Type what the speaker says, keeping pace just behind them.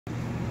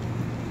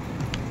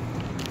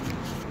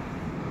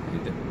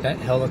That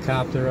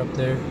helicopter up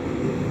there,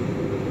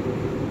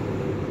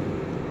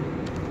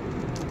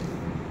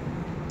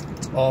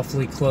 it's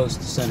awfully close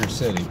to Center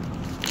City.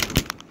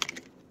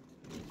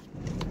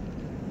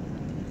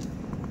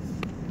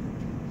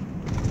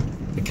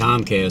 The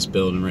Comcast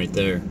building right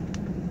there.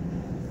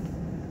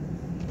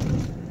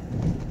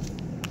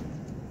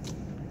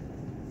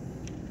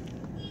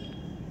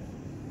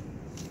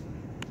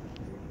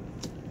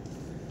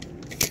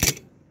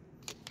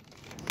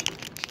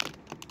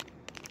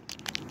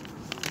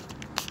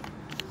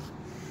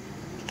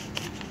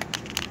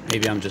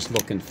 Maybe I'm just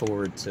looking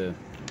forward to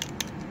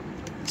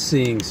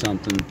seeing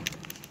something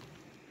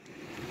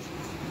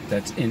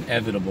that's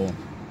inevitable,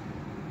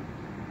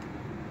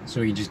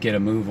 so we can just get a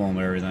move on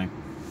with everything.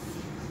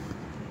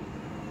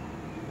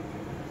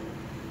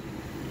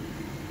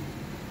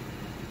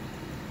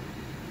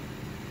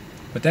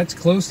 But that's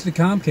close to the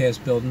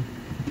Comcast building.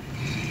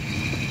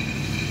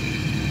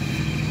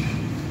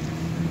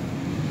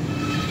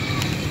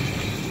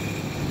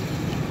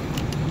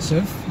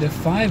 So the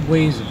 5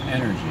 waves of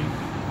energy.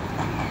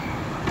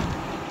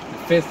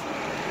 The 5th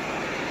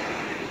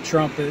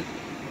trumpet,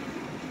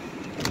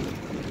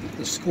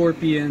 the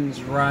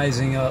scorpions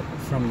rising up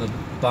from the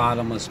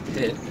bottomless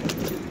pit.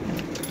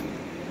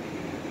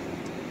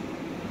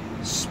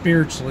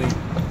 Spiritually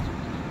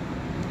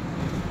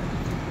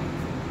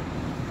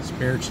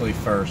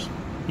first,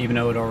 even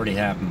though it already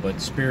happened,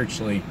 but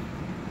spiritually,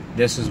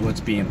 this is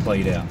what's being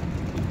played out.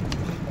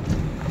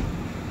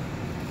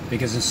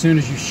 Because as soon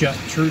as you shut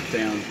truth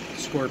down,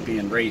 the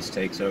scorpion race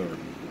takes over.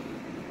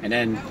 And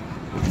then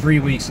 3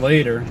 weeks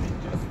later,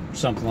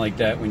 something like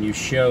that, when you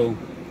show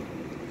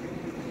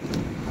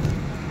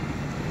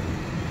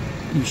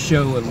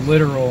a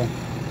literal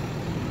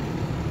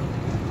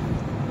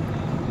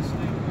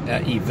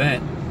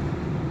event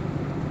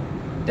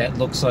that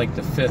looks like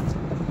the 5th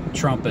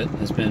trumpet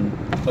has been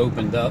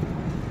opened up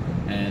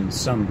and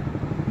some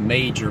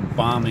major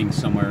bombing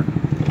somewhere.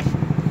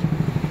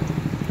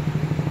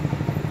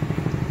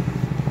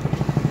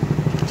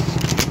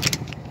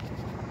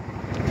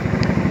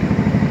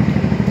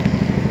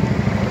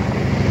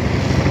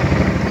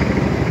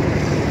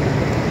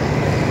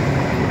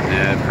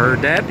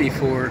 Heard that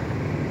before.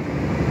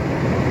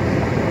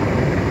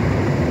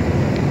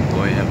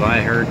 Boy, have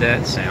I heard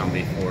that sound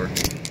before.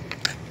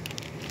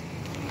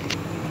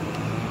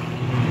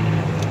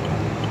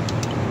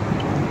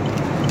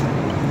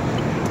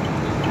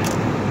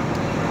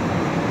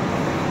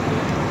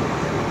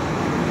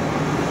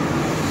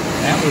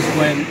 That was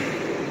when,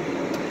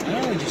 I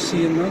don't know, did you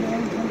see another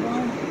one come by?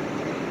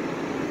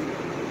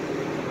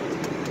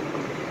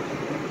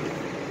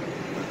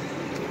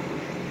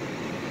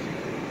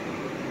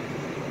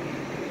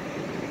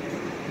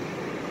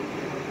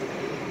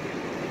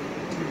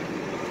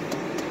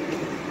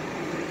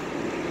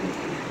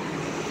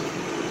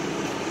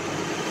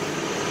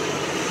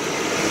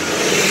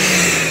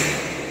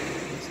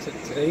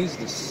 Today's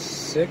the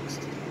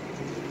 6th.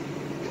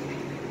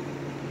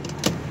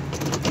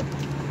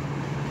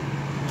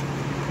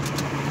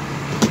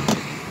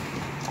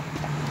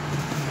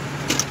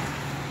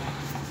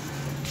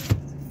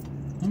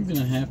 I'm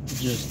gonna have to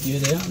just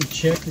get out and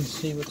check and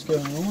see what's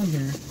going on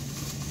here.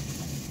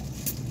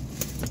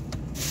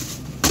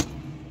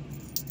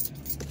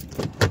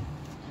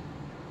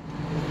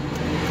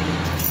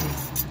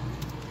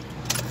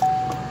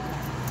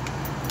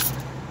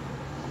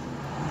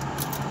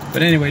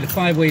 But anyway, the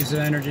 5 waves of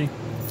energy,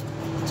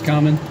 it's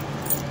coming,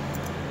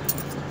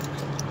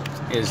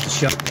 is the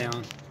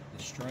shutdown,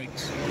 the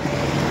strikes.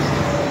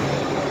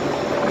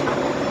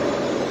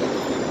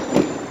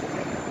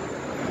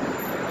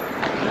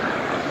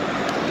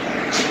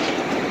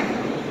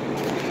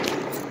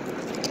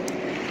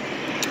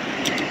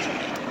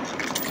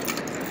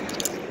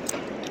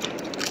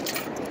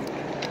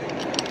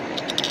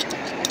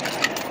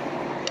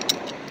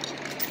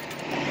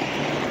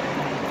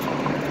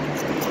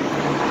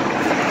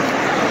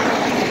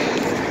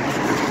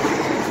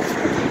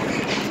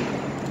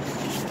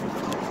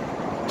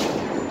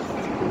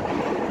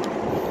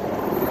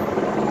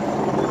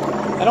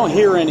 I don't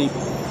hear any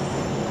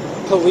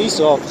police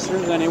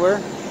officers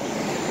anywhere.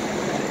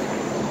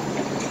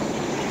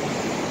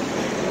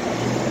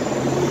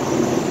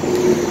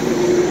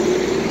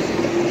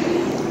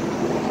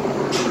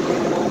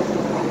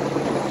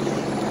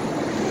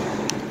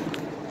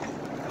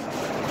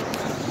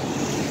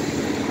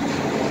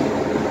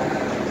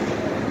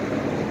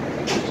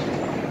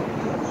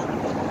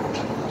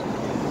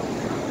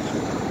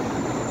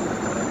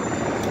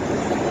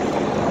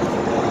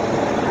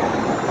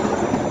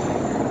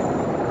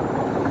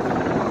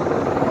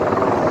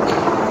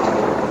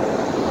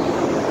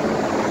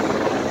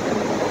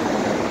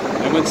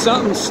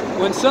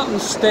 When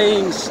something's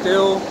staying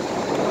still,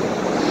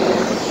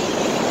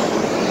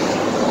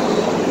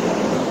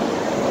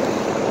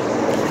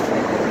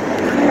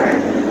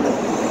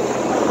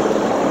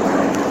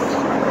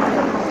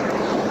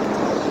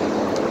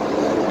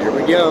 here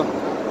we go.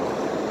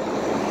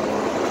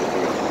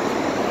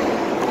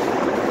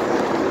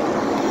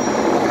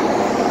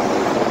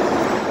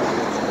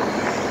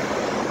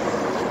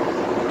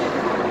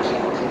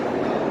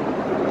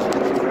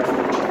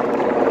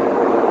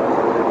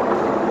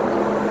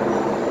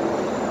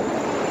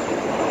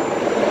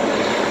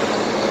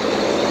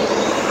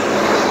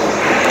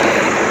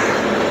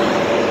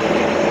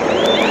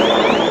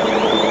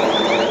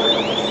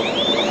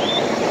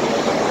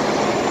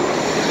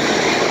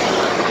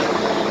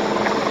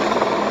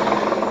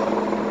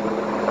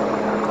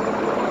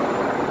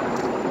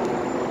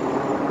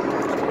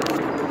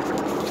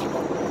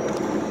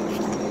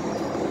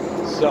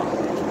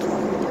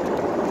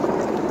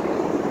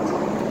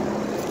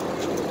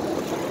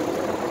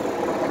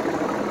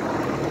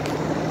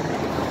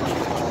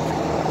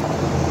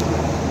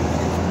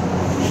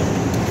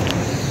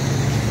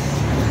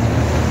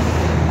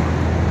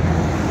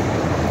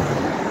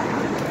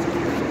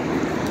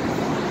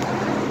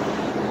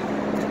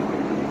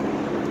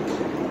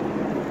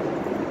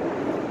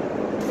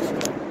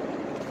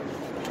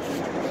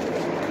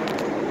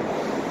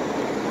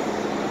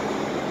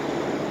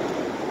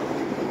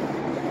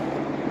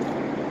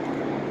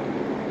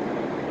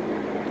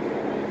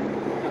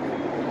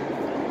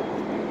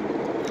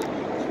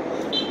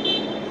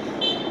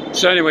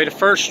 So anyway, the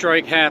first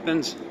strike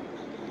happens,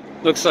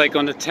 looks like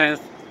on the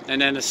 10th,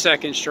 and then the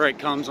second strike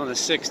comes on the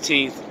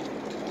 16th,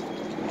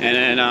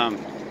 and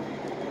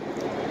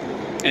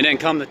then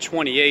come the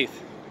 28th.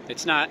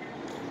 It's not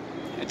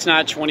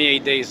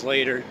 28 days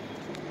later,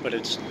 but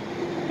it's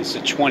the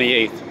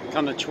 28th.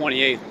 Come the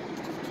 28th,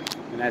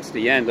 and that's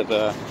the end of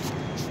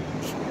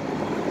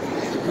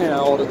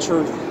all the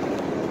truth.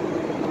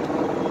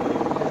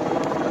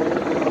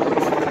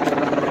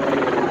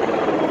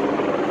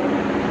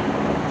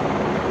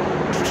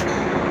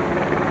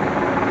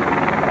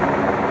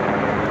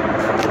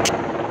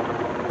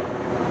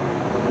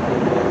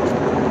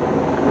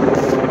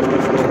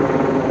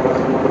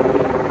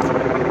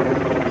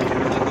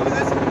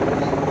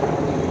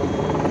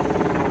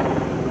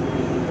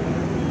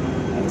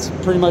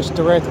 Pretty much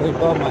directly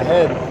above my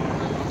head.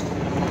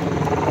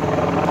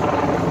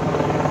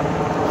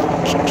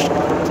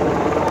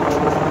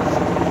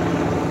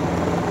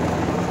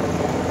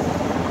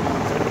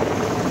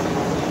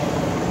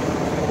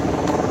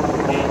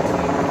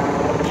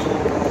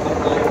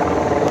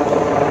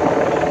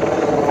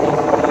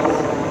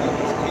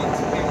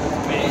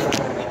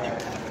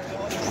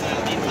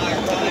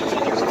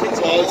 That's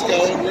all it's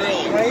going,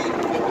 really.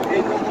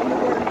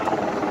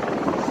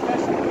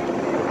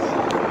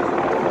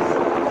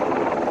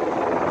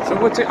 So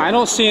what's it? I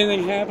don't see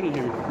anything happening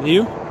here. Do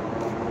you?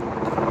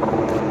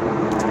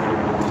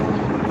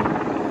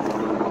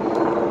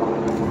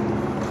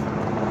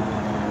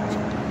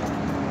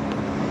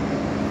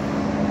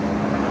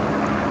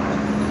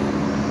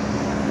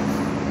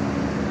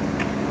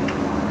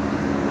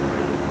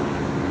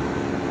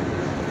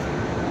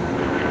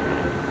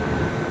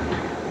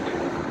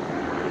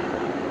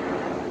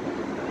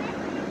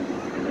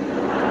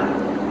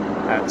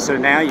 So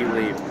now you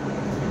leave.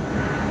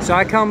 So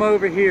I come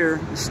over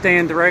here,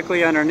 stand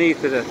directly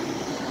underneath of the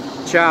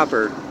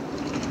chopper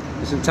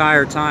this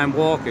entire time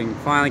walking.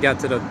 Finally got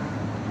to the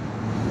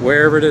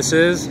wherever this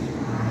is.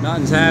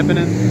 Nothing's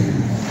happening.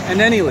 And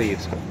then he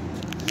leaves.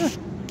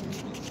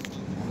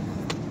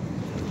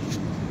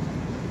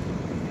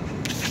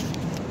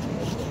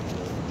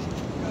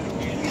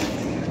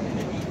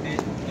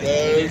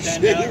 Oh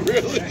shit,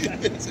 really?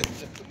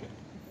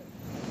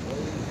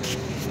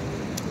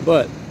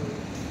 But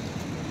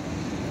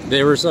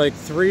there was like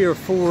 3 or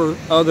 4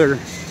 other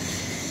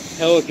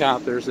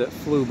helicopters that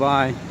flew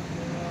by,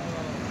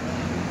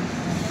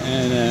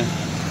 and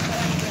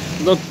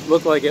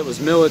looked like it was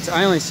military.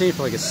 I only seen it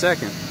for like a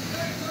second.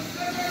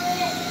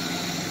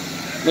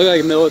 Looked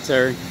like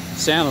military.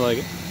 Sounded like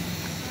it.